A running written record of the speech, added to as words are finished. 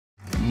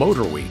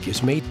MotorWeek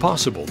is made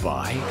possible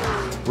by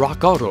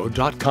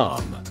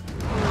rockauto.com.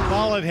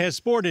 While it has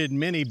sported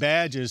many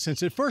badges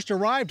since it first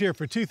arrived here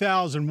for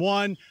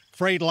 2001,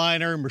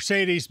 Freightliner,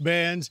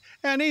 Mercedes-Benz,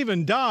 and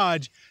even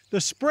Dodge,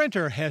 the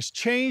Sprinter has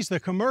changed the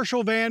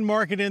commercial van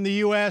market in the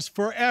U.S.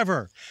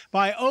 forever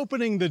by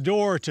opening the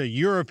door to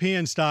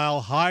European-style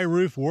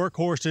high-roof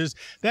workhorses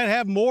that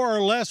have more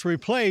or less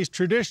replaced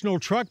traditional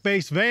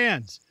truck-based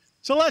vans.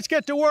 So let's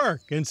get to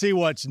work and see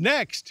what's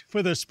next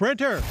for the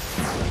Sprinter.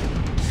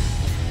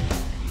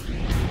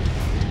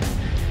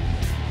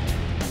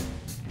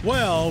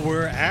 Well,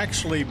 we're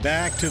actually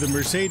back to the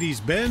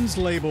Mercedes-Benz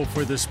label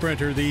for the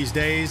Sprinter these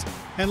days,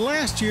 and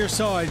last year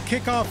saw it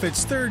kick off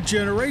its third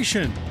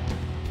generation.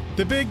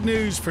 The big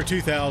news for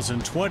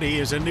 2020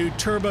 is a new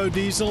turbo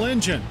diesel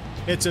engine.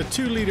 It's a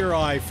 2-liter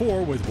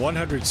i4 with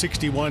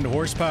 161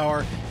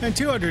 horsepower and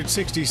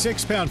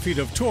 266 pound-feet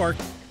of torque,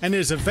 and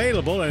is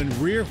available in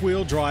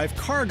rear-wheel drive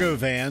cargo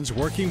vans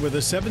working with a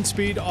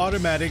 7-speed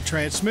automatic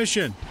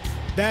transmission.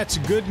 That's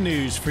good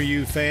news for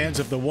you fans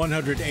of the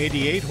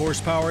 188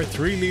 horsepower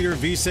 3-liter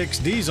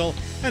V6 diesel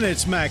and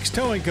its max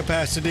towing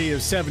capacity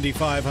of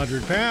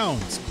 7,500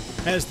 pounds,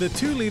 as the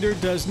 2-liter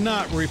does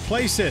not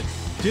replace it,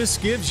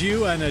 just gives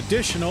you an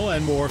additional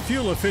and more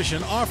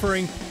fuel-efficient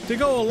offering to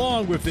go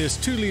along with this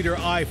 2-liter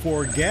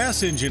i4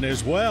 gas engine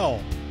as well.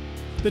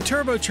 The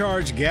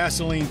turbocharged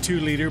gasoline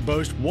 2-liter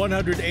boasts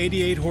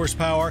 188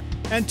 horsepower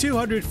and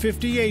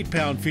 258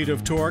 pound-feet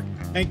of torque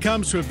and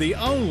comes with the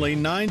only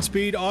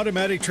 9-speed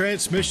automatic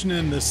transmission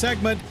in the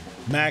segment.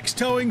 Max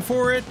towing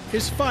for it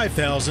is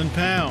 5,000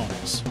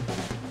 pounds.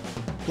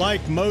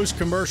 Like most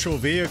commercial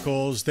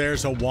vehicles,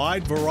 there's a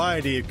wide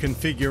variety of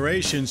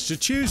configurations to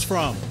choose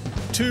from.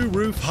 2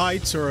 roof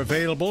heights are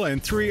available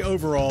and 3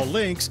 overall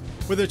lengths,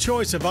 with a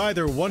choice of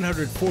either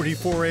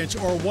 144-inch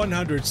or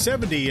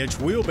 170-inch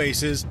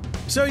wheelbases,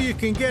 so you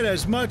can get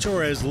as much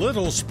or as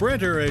little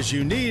Sprinter as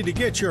you need to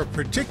get your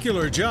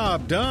particular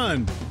job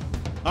done.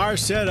 Our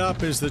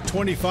setup is the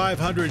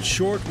 2500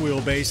 short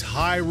wheelbase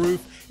high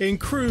roof in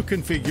crew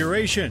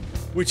configuration,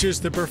 which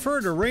is the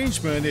preferred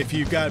arrangement if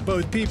you've got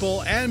both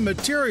people and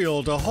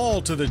material to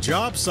haul to the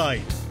job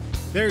site.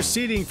 There's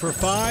seating for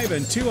 5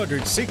 and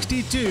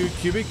 262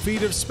 cubic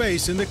feet of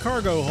space in the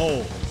cargo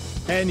hold.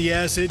 And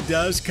yes, it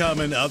does come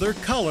in other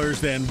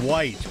colors than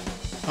white.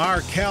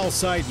 Our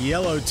calcite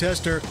yellow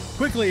tester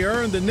quickly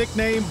earned the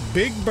nickname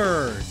Big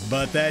Bird,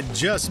 but that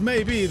just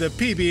may be the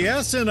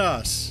PBS in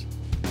us.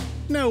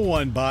 No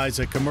one buys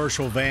a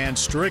commercial van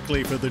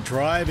strictly for the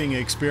driving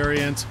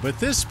experience, but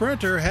this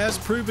Sprinter has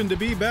proven to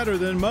be better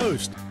than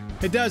most.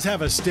 It does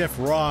have a stiff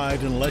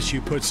ride unless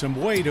you put some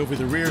weight over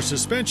the rear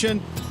suspension,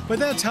 but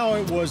that's how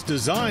it was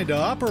designed to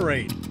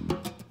operate.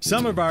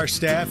 Some of our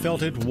staff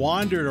felt it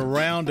wandered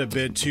around a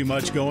bit too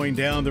much going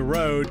down the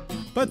road,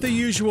 but the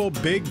usual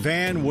big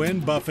van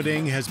wind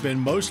buffeting has been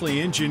mostly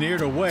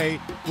engineered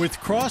away with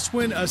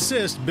crosswind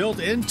assist built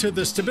into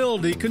the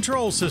stability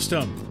control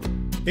system.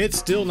 It's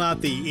still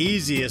not the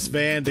easiest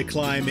van to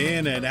climb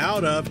in and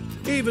out of,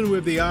 even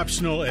with the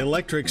optional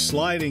electric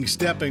sliding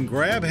step and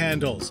grab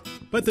handles,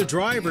 but the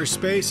driver's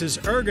space is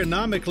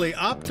ergonomically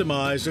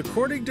optimized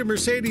according to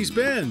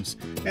Mercedes-Benz,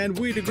 and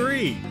we'd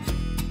agree.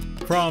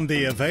 From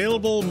the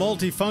available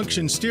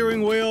multifunction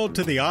steering wheel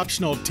to the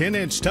optional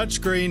 10-inch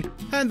touchscreen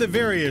and the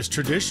various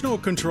traditional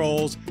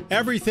controls,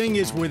 everything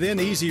is within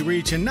easy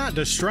reach and not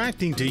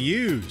distracting to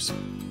use.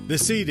 The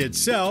seat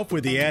itself,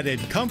 with the added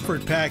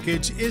comfort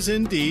package, is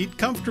indeed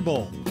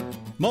comfortable.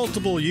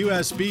 Multiple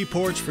USB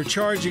ports for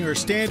charging are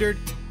standard,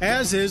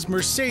 as is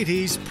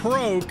Mercedes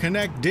Pro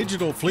Connect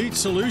digital fleet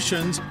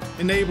solutions,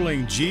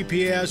 enabling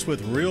GPS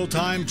with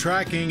real-time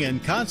tracking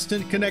and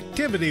constant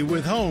connectivity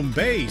with home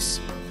base.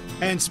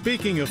 And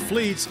speaking of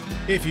fleets,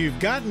 if you've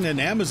gotten an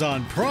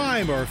Amazon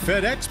Prime or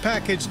FedEx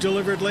package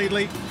delivered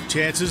lately,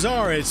 chances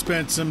are it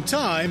spent some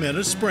time in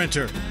a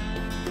Sprinter.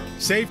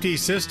 Safety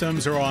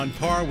systems are on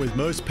par with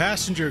most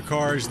passenger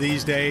cars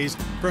these days,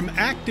 from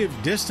active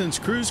distance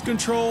cruise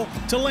control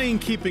to lane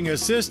keeping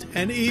assist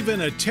and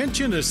even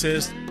attention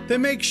assist that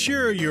makes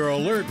sure you're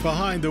alert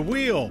behind the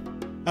wheel.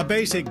 A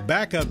basic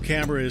backup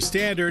camera is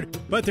standard,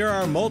 but there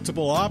are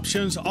multiple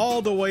options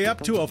all the way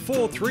up to a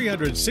full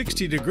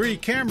 360-degree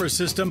camera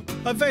system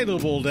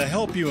available to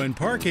help you in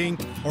parking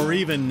or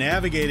even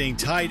navigating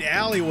tight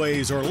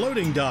alleyways or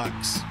loading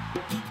docks.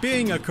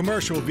 Being a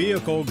commercial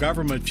vehicle,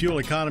 government fuel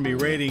economy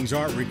ratings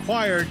aren't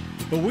required,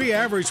 but we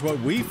average what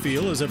we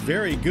feel is a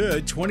very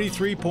good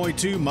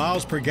 23.2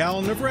 miles per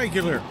gallon of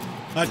regular.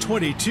 A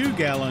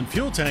 22-gallon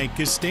fuel tank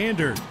is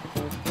standard.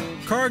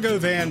 Cargo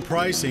van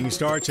pricing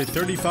starts at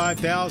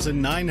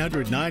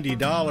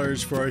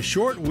 $35,990 for a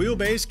short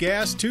wheelbase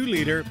gas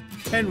 2-liter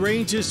and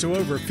ranges to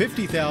over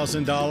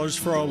 $50,000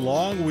 for a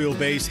long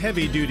wheelbase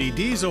heavy-duty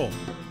diesel.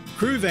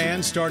 Crew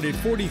vans start at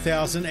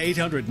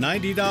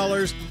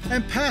 $40,890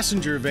 and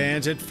passenger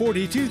vans at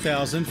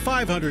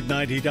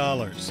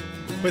 $42,590.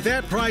 But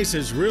that price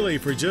is really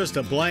for just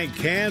a blank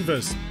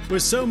canvas.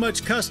 With so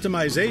much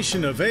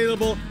customization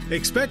available,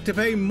 expect to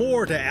pay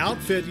more to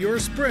outfit your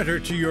Sprinter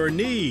to your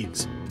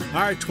needs.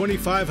 Our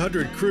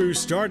 2500 Crew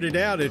started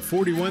out at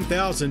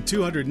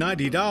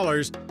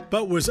 $41,290,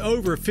 but was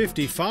over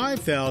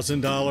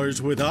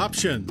 $55,000 with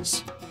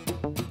options.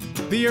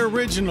 The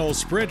original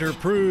Sprinter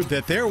proved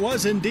that there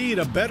was indeed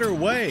a better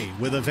way,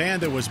 with a van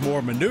that was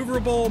more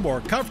maneuverable,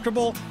 more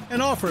comfortable,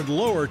 and offered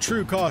lower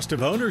true cost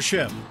of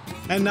ownership.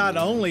 And not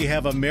only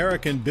have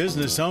American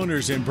business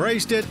owners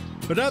embraced it,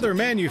 but other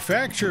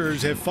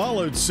manufacturers have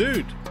followed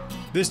suit.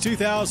 This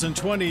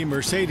 2020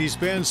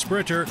 Mercedes-Benz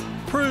Sprinter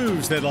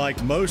proves that,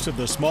 like most of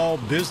the small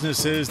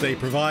businesses they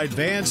provide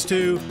vans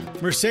to,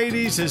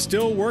 Mercedes is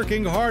still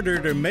working harder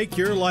to make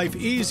your life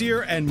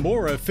easier and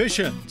more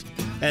efficient.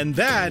 And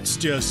that's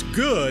just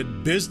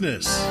good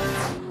business.